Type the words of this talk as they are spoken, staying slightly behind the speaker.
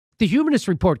The Humanist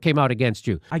Report came out against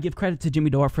you. I give credit to Jimmy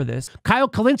Dore for this. Kyle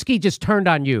Kalinske just turned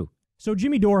on you. So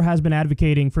Jimmy Dore has been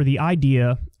advocating for the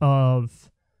idea of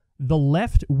the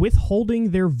left withholding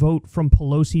their vote from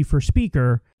Pelosi for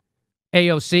Speaker.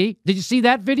 AOC, did you see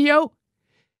that video?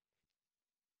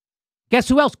 Guess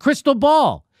who else? Crystal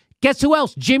Ball. Guess who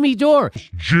else? Jimmy Dore.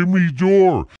 Jimmy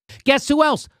Dore. Guess who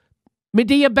else?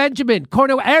 Medea Benjamin.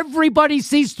 Cornell. Everybody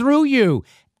sees through you.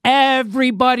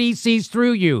 Everybody sees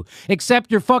through you.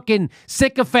 Except your fucking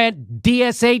sycophant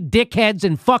DSA dickheads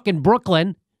in fucking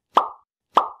Brooklyn.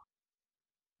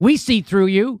 We see through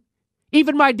you.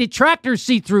 Even my detractors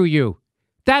see through you.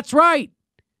 That's right.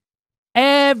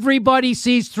 Everybody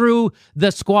sees through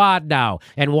the squad now.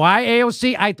 And why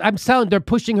AOC? I'm telling they're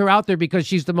pushing her out there because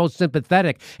she's the most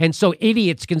sympathetic. And so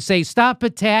idiots can say, stop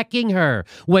attacking her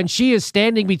when she is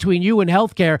standing between you and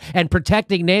healthcare and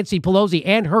protecting Nancy Pelosi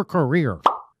and her career.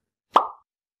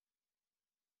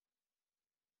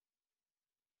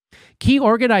 Key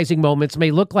organizing moments may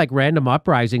look like random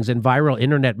uprisings and viral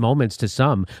internet moments to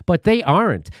some, but they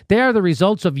aren't. They are the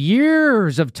results of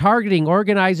years of targeting,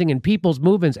 organizing, and people's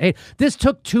movements. This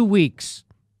took 2 weeks.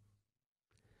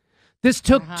 This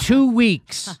took 2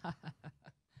 weeks.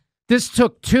 This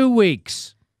took 2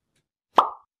 weeks.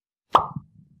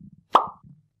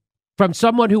 From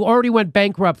someone who already went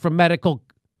bankrupt from medical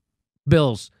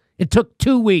bills. It took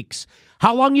 2 weeks.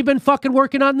 How long you been fucking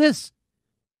working on this?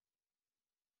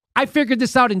 I figured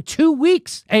this out in 2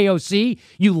 weeks, AOC.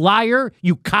 You liar,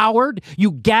 you coward,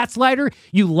 you gaslighter,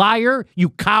 you liar, you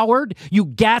coward, you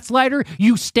gaslighter,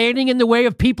 you standing in the way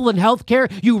of people in healthcare.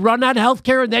 You run on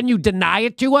healthcare and then you deny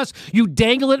it to us. You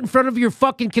dangle it in front of your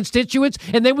fucking constituents.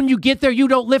 And then when you get there, you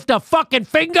don't lift a fucking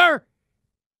finger.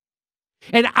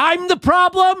 And I'm the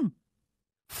problem?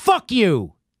 Fuck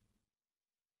you.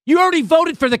 You already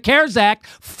voted for the CARES Act.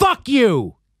 Fuck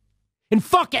you. And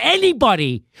fuck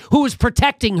anybody who is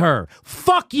protecting her.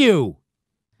 Fuck you.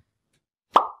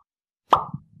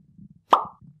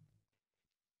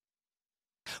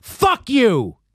 Fuck you.